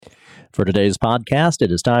For today's podcast,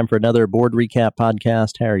 it is time for another board recap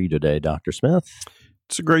podcast. How are you today, Dr. Smith?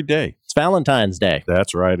 It's a great day. It's Valentine's Day.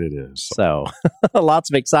 That's right, it is. So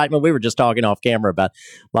lots of excitement. We were just talking off camera about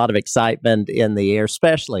a lot of excitement in the air,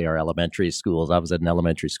 especially our elementary schools. I was at an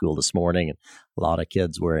elementary school this morning, and a lot of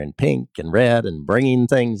kids wearing pink and red and bringing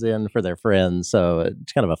things in for their friends. So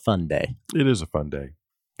it's kind of a fun day. It is a fun day.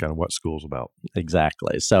 Kind of what school's about.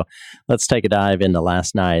 Exactly. So let's take a dive into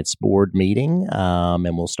last night's board meeting.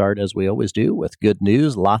 And we'll start, as we always do, with good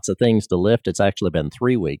news. Lots of things to lift. It's actually been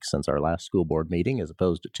 3 weeks since our last school board meeting, as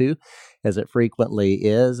opposed to 2, as it frequently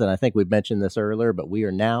is. And I think we've mentioned this earlier, but we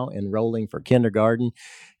are now enrolling for kindergarten.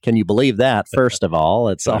 Can you believe that? First of all,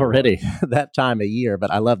 it's already that time of year, but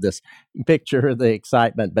I love this picture of the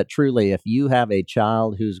excitement. But truly, if you have a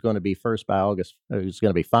child who's going to be 5 by August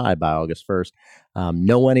 1st,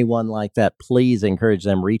 know anyone like that, please encourage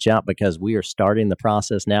them, reach out, because we are starting the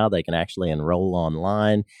process now. They can actually enroll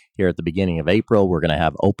online here at the beginning of April. We're going to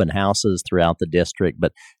have open houses throughout the district,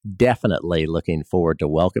 but definitely looking forward to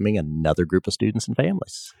welcoming another group of students and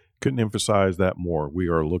families. Couldn't emphasize that more. We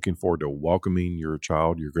are looking forward to welcoming your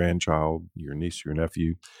child, your grandchild, your niece, your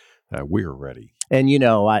nephew. We are ready. And,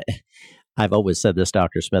 I've always said this,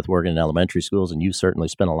 Dr. Smith, working in elementary schools, and you certainly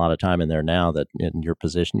spend a lot of time in there now, that in your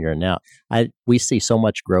position you're in now. We see so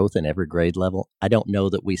much growth in every grade level. I don't know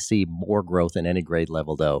that we see more growth in any grade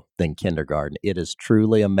level, though, than kindergarten. It is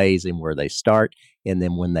truly amazing where they start and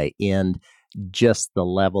then when they end. Just the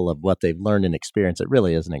level of what they've learned and experienced. It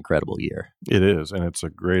really is an incredible year. It is, and it's a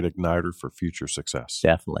great igniter for future success.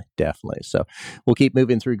 Definitely. So we'll keep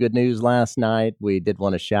moving through good news. Last night, we did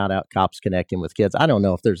want to shout out Cops Connecting with Kids. I don't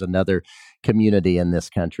know if there's another community in this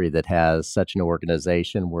country that has such an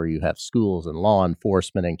organization where you have schools and law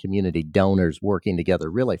enforcement and community donors working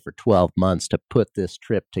together really for 12 months to put this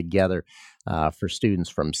trip together. For students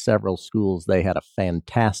from several schools. They had a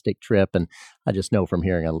fantastic trip, and I just know from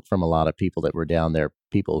hearing from a lot of people that were down there,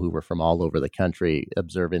 people who were from all over the country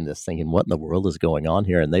observing this, thinking, what in the world is going on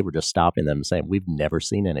here? And they were just stopping them and saying, we've never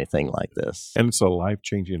seen anything like this. And it's a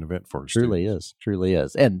life-changing event for us. Truly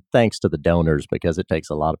is. And thanks to the donors, because it takes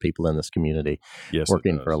a lot of people in this community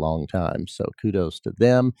working for a long time. So kudos to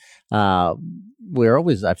them. We're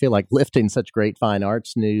always, I feel like, lifting such great fine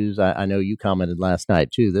arts news. I know you commented last night,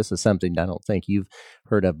 too. This is something I don't think you've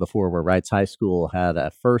heard of before, where Wrights High School had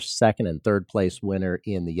a first, second, and third place winner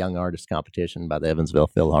in the Young Artist Competition by the Evansville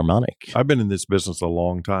Philharmonic. I've been in this business a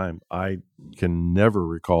long time. I can never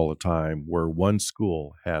recall a time where one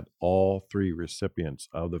school had all 3 recipients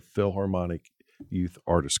of the Philharmonic Youth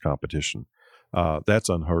Artist Competition. That's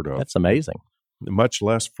unheard of. That's amazing. Much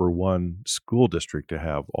less for one school district to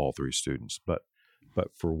have all 3 students, but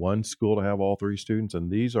for one school to have all 3 students, and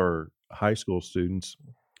these are high school students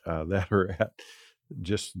that are at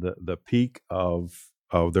just the peak of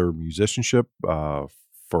their musicianship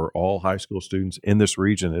for all high school students in this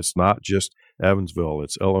region. It's not just Evansville,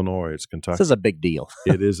 it's Illinois, it's Kentucky. This is a big deal.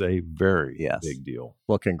 It is a very big deal.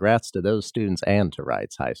 Well, congrats to those students and to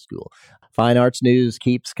Wrights High School. Fine arts news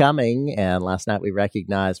keeps coming, and last night we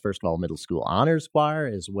recognized, first of all, middle school honors choir,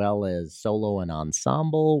 as well as solo and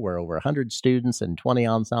ensemble, where over 100 students and 20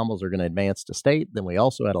 ensembles are going to advance to state. Then we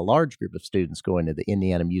also had a large group of students going to the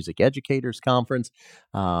Indiana Music Educators Conference,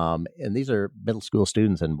 and these are middle school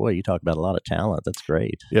students, and boy, you talk about a lot of talent. That's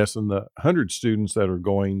great. Yes, and the 100 students that are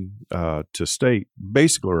going to state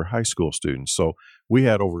basically are high school students. So we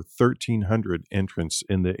had over 1,300 entrants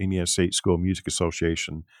in the Indiana State School Music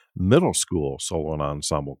Association middle school solo and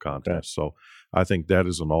ensemble contest. So I think that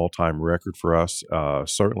is an all-time record for us.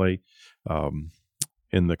 Certainly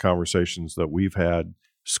in the conversations that we've had,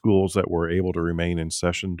 schools that were able to remain in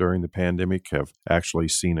session during the pandemic have actually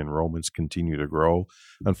seen enrollments continue to grow.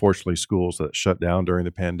 Unfortunately, schools that shut down during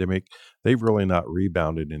the pandemic, they've really not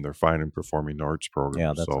rebounded in their fine and performing arts programs.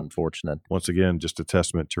 Yeah, that's unfortunate. Once again, just a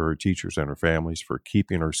testament to our teachers and our families for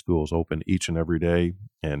keeping our schools open each and every day.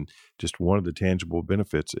 And just one of the tangible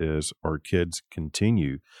benefits is our kids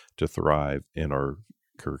continue to thrive in our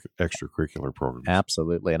extracurricular programs.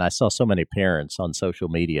 Absolutely. And I saw so many parents on social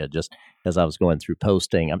media just as I was going through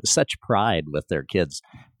posting. Such pride with their kids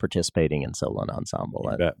participating in solo and ensemble.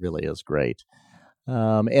 That really is great.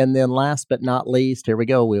 And then last but not least, here we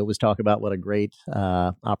go. We always talk about what a great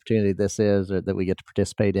opportunity this is, or that we get to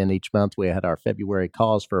participate in each month. We had our February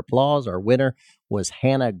Cause for Applause. Our winner was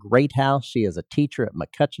Hannah Greathouse. She is a teacher at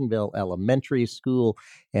McCutcheonville Elementary School.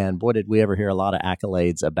 And boy, did we ever hear a lot of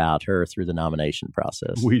accolades about her through the nomination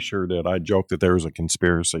process. We sure did. I joked that there was a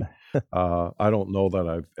conspiracy. I don't know that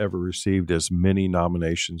I've ever received as many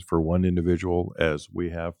nominations for one individual as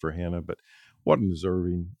we have for Hannah, but what a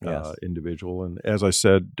deserving individual. And as I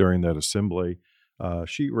said during that assembly,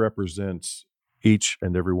 She represents each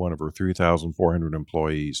and every one of her 3,400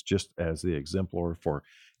 employees just as the exemplar for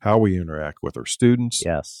how we interact with our students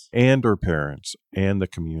Yes. and our parents and the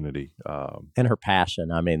community. And her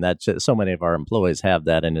passion. I mean, that's so many of our employees have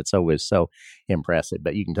that, and it's always so impressive.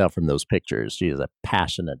 But you can tell from those pictures, she is a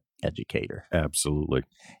passionate educator. Absolutely.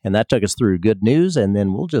 And that took us through good news, and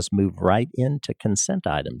then we'll just move right into consent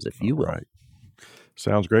items, if you will. Right.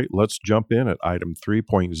 Sounds great. Let's jump in at item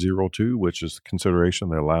 3.02, which is consideration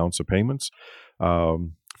of the allowance of payments.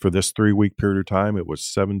 For this 3-week period of time, it was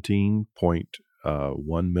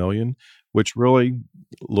 $17.1 million, which really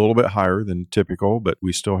a little bit higher than typical, but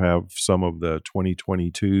we still have some of the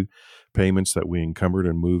 2022 payments that we encumbered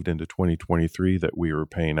and moved into 2023 that we were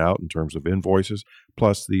paying out in terms of invoices.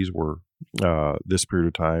 Plus, these were this period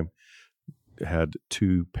of time had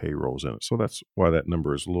 2 payrolls in it. So that's why that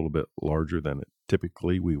number is a little bit larger than it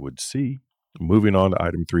typically we would see. Moving on to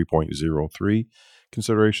item 3.03,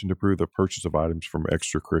 consideration to approve the purchase of items from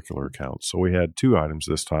extracurricular accounts. So we had 2 items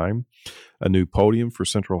this time, a new podium for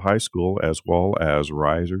Central High School as well as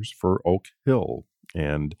risers for Oak Hill.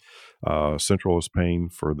 And Central is paying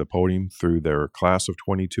for the podium through their class of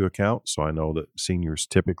 22 account. So I know that seniors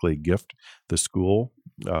typically gift the school.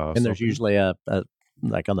 And there's usually a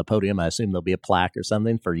like on the podium, I assume there'll be a plaque or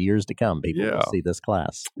something for years to come. People will see this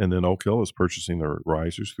class. And then Oak Hill is purchasing their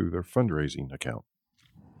risers through their fundraising account.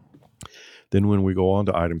 Then when we go on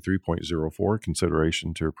to item 3.04,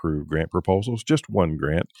 consideration to approve grant proposals, just one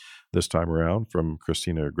grant this time around from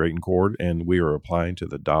Christina Greatencord, and we are applying to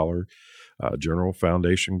the Dollar General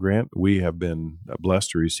Foundation grant. We have been blessed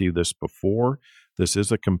to receive this before. This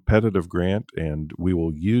is a competitive grant, and we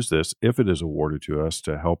will use this, if it is awarded to us,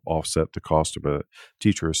 to help offset the cost of a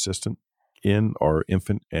teacher assistant in our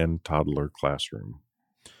infant and toddler classroom,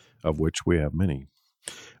 of which we have many.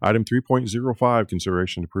 Item 3.05,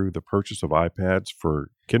 consideration to approve the purchase of iPads for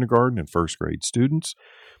kindergarten and first grade students.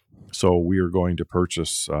 So we are going to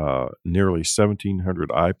purchase nearly 1,700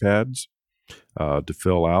 iPads to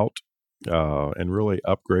fill out and really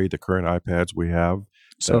upgrade the current iPads we have.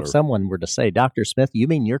 So if someone were to say, Dr. Smith, you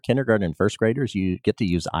mean your kindergarten and first graders, you get to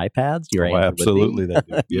use iPads? Absolutely they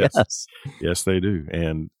do. Yes. Yes, they do.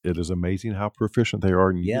 And it is amazing how proficient they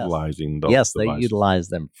are in utilizing those devices. They utilize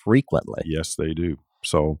them frequently. Yes, they do.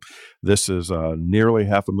 So this is nearly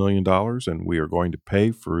 $500,000, and we are going to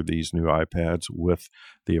pay for these new iPads with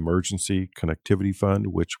the Emergency Connectivity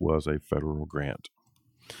Fund, which was a federal grant.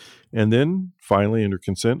 And then finally, under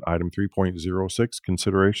consent, item 3.06,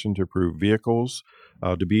 consideration to approve vehicles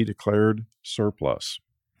to be declared surplus.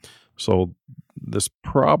 So this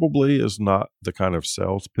probably is not the kind of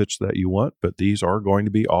sales pitch that you want, but these are going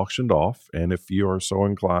to be auctioned off. And if you are so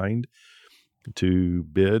inclined to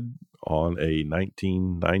bid on a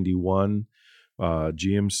 1991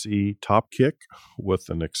 GMC Top Kick with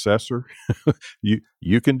an accessor,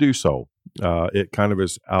 you can do so. It kind of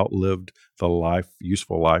has outlived the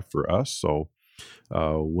useful life for us. So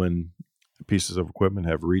when pieces of equipment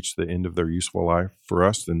have reached the end of their useful life for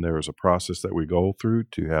us, then there is a process that we go through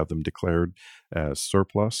to have them declared as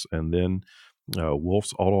surplus. And then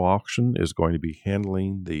Wolf's Auto Auction is going to be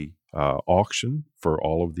handling the auction for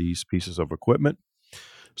all of these pieces of equipment.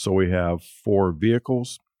 So we have 4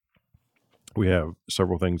 vehicles. We have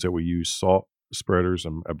several things that we use: salt spreaders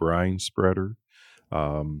and a brine spreader.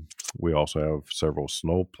 We also have several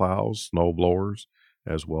snow plows, snow blowers,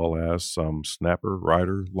 as well as some Snapper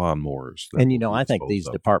Rider lawnmowers. And, I think these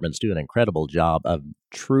departments do an incredible job of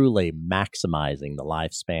truly maximizing the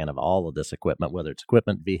lifespan of all of this equipment, whether it's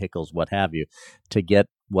equipment, vehicles, what have you, to get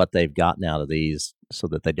what they've gotten out of these so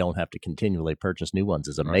that they don't have to continually purchase new ones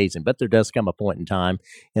is amazing. Right. But there does come a point in time,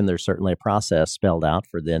 and there's certainly a process spelled out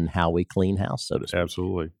for then how we clean house, so to speak.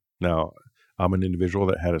 Absolutely. Now, I'm an individual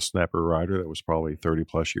that had a Snapper Rider that was probably 30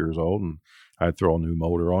 plus years old, and I'd throw a new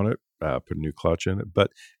motor on it, put a new clutch in it.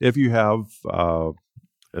 But if you have a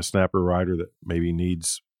Snapper Rider that maybe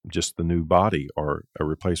needs just the new body or a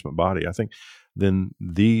replacement body, I think then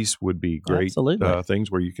these would be great things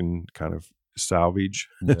where you can kind of salvage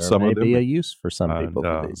some of them. There may be a use for some people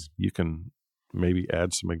for these. You can maybe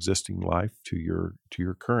add some existing life to your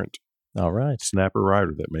current All right. Snapper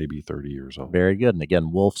Rider that may be 30 years old. Very good. And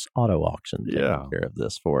again, Wolf's Auto Auction taking care of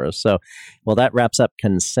this for us. So, well, that wraps up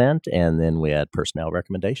consent, and then we had personnel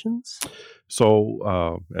recommendations.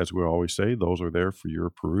 So, as we always say, those are there for your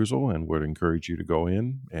perusal, and would encourage you to go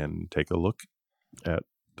in and take a look at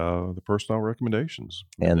the personnel recommendations.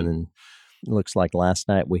 And then it looks like last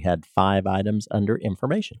night we had 5 items under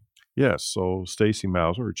information. Yes, so Stacy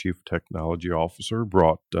Mauser, our Chief Technology Officer,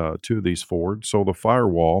 brought 2 of these forward. So the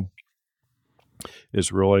firewall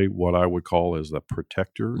is really what I would call as the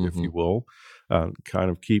protector, if you will. kind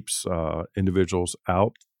of keeps individuals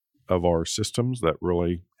out of our systems that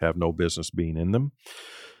really have no business being in them.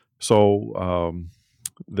 So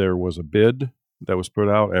there was a bid that was put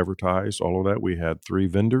out, advertised, all of that. We had 3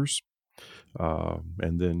 vendors,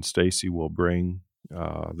 and then Stacy will bring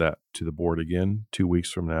that to the board again 2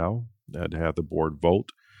 weeks from now to have the board vote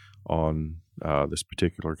on this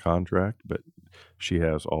particular contract. But she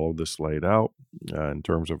has all of this laid out in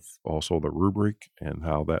terms of also the rubric and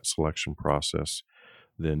how that selection process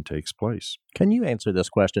then takes place. Can you answer this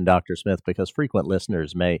question, Dr. Smith? Because frequent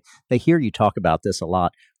listeners they hear you talk about this a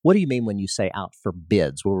lot. What do you mean when you say out for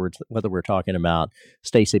bids? Whether we're talking about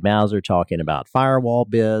Stacy Mauser talking about firewall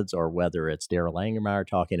bids, or whether it's Daryl Langermeyer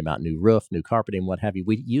talking about new roof, new carpeting, what have you.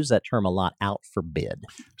 We use that term a lot, out for bid.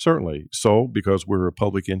 Certainly. So because we're a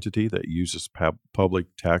public entity that uses public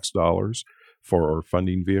tax dollars for our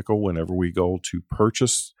funding vehicle whenever we go to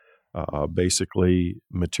purchase basically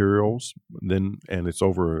materials, then, and it's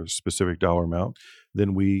over a specific dollar amount,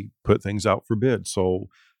 then we put things out for bid. So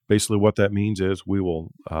basically what that means is we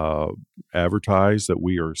will advertise that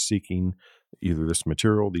we are seeking either this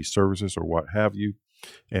material, these services, or what have you.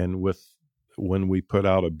 And when we put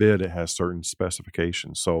out a bid, it has certain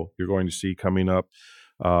specifications. So you're going to see coming up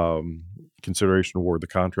consideration award the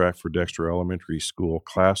contract for Dexter Elementary School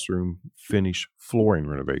classroom finish flooring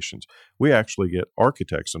renovations. We actually get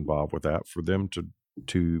architects involved with that for them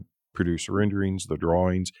to produce renderings, the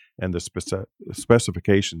drawings, and the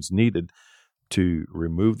specifications needed to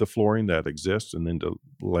remove the flooring that exists and then to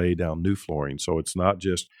lay down new flooring. So it's not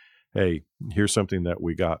just, hey, here's something that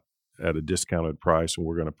we got at a discounted price, and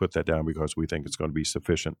we're going to put that down because we think it's going to be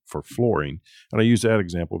sufficient for flooring. And I use that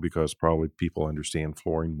example because probably people understand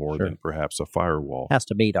flooring more than perhaps a firewall. Has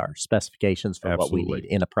to meet our specifications for what we need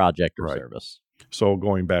in a project or service. So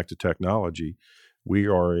going back to technology, we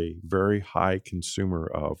are a very high consumer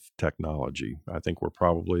of technology. I think we're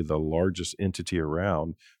probably the largest entity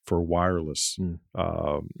around for wireless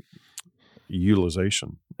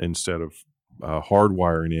utilization instead of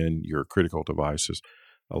hardwiring in your critical devices.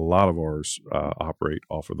 A lot of ours operate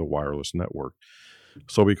off of the wireless network.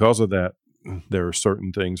 So because of that, there are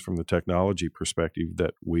certain things from the technology perspective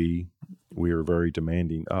that we are very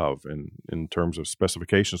demanding of in terms of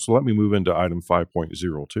specifications. So let me move into item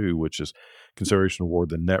 5.02, which is consideration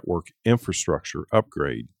award the network infrastructure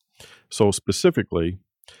upgrade. So specifically,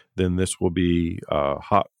 then this will be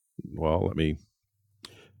let me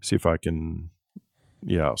see if I can,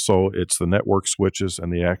 so it's the network switches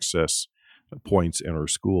and the access points in our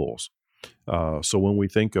schools. So when we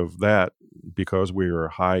think of that, because we are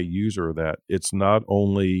a high user of that, it's not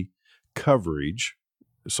only coverage,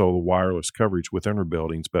 so the wireless coverage within our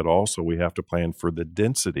buildings, but also we have to plan for the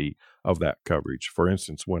density of that coverage. For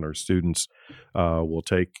instance, when our students will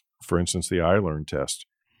take, for instance, the iLearn test,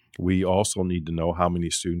 we also need to know how many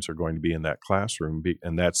students are going to be in that classroom,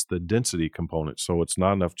 and that's the density component. So it's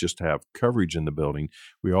not enough just to have coverage in the building.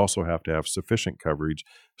 We also have to have sufficient coverage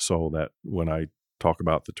so that when I talk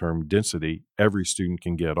about the term density, every student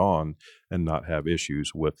can get on and not have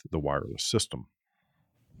issues with the wireless system.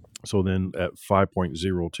 So then at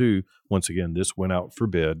 5.02, once again, this went out for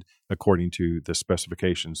bid according to the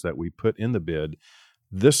specifications that we put in the bid.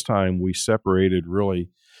 This time we separated really,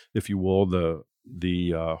 if you will, the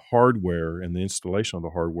hardware and the installation of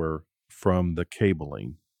the hardware from the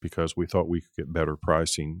cabling, because we thought we could get better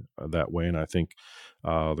pricing that way. And I think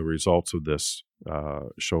the results of this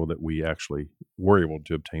show that we actually were able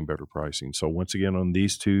to obtain better pricing. So once again, on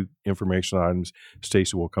these two information items,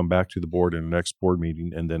 Stacy will come back to the board in the next board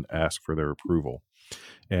meeting and then ask for their approval.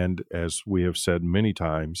 And as we have said many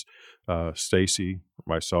times, Stacy,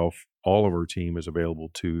 myself, all of our team is available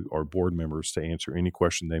to our board members to answer any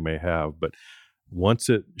question they may have. But once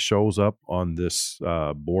it shows up on this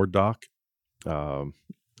board doc,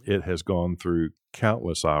 it has gone through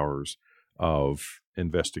countless hours of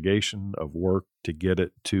investigation, of work to get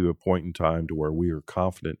it to a point in time to where we are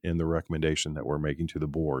confident in the recommendation that we're making to the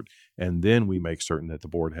board. And then we make certain that the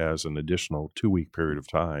board has an additional 2-week period of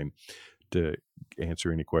time to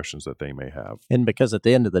answer any questions that they may have. And because at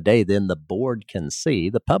the end of the day, then the board can see,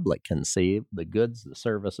 the public can see the goods, the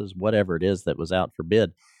services, whatever it is that was out for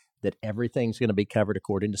bid, that everything's going to be covered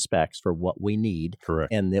according to specs for what we need.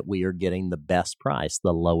 Correct. And that we are getting the best price,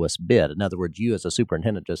 the lowest bid. In other words, you as a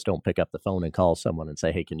superintendent just don't pick up the phone and call someone and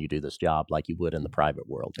say, hey, can you do this job like you would in the private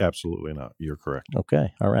world? Absolutely not. You're correct.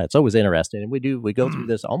 Okay. All right. It's always interesting. And we go through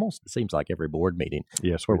this almost, it seems like every board meeting.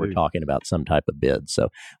 Yes, where we're talking about some type of bid. So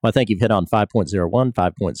I think you've hit on 5.01,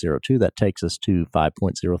 5.02. That takes us to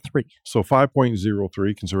 5.03. So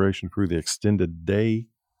 5.03, consideration for the extended day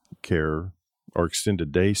care or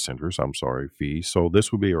extended day centers, fees. So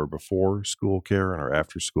this would be our before school care and our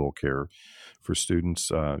after school care for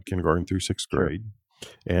students kindergarten through sixth grade.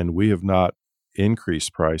 And we have not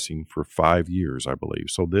increased pricing for 5 years, I believe.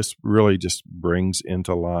 So this really just brings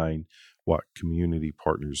into line what community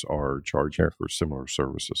partners are charging for similar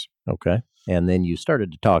services. Okay. And then you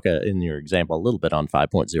started to talk in your example a little bit on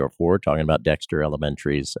 5.04, talking about Dexter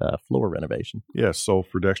Elementary's floor renovation. Yes. So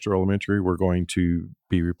for Dexter Elementary, we're going to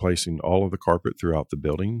be replacing all of the carpet throughout the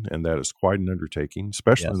building. And that is quite an undertaking,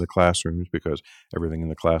 especially in the classrooms, because everything in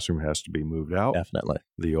the classroom has to be moved out. Definitely.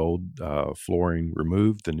 The old flooring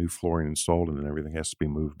removed, the new flooring installed, and then everything has to be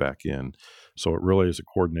moved back in. So it really is a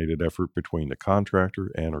coordinated effort between the contractor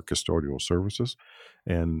and our custodial services.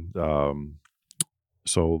 And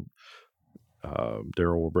so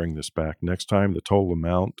Daryl will bring this back next time. The total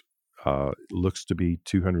amount looks to be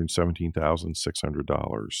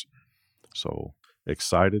 $217,600. So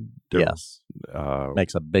excited. Yes.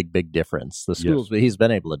 Makes a big difference. The schools, he's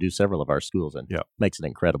been able to do several of our schools, and makes an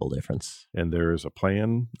incredible difference. And there is a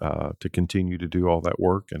plan to continue to do all that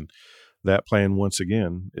work. And that plan, once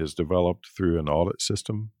again, is developed through an audit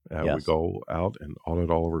system. We go out and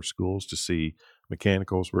audit all of our schools to see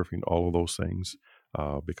mechanicals, roofing, all of those things.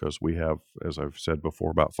 Because we have, as I've said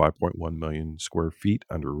before, about 5.1 million square feet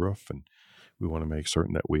under roof, and we want to make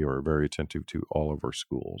certain that we are very attentive to all of our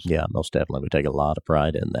schools. Yeah, most definitely. We take a lot of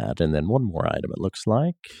pride in that. And then one more item, it looks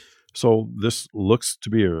like. So this looks to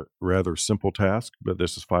be a rather simple task, but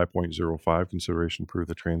this is 5.05, consideration approve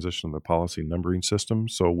the transition of the policy numbering system.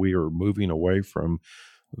 So we are moving away from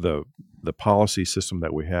the policy system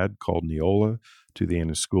that we had called Neola to the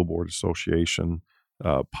Indiana School Board Association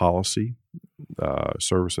policy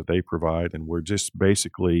service that they provide, and we're just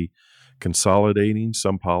basically consolidating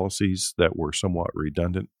some policies that were somewhat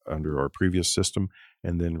redundant under our previous system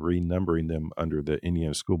and then renumbering them under the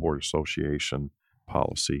Indiana School Board Association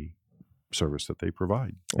policy service that they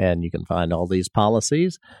provide. And you can find all these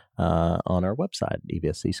policies on our website,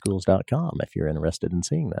 evscschools.com, if you're interested in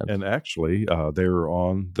seeing them. And actually, they're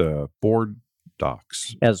on the board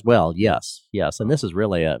docs as well. Yes. And this is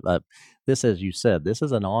really this, as you said, this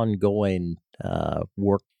is an ongoing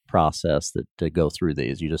work process to go through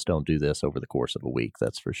these. You just don't do this over the course of a week.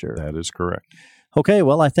 That's for sure. That is correct. Okay,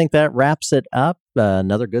 well, I think that wraps it up.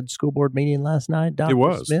 Another good school board meeting last night, Dr.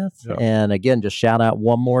 Smith. Yeah. And again, just shout out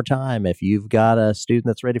one more time. If you've got a student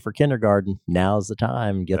that's ready for kindergarten, now's the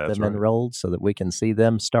time. Get them enrolled so that we can see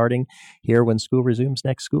them starting here when school resumes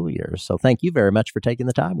next school year. So thank you very much for taking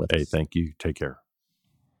the time with us. Hey, thank you. Take care.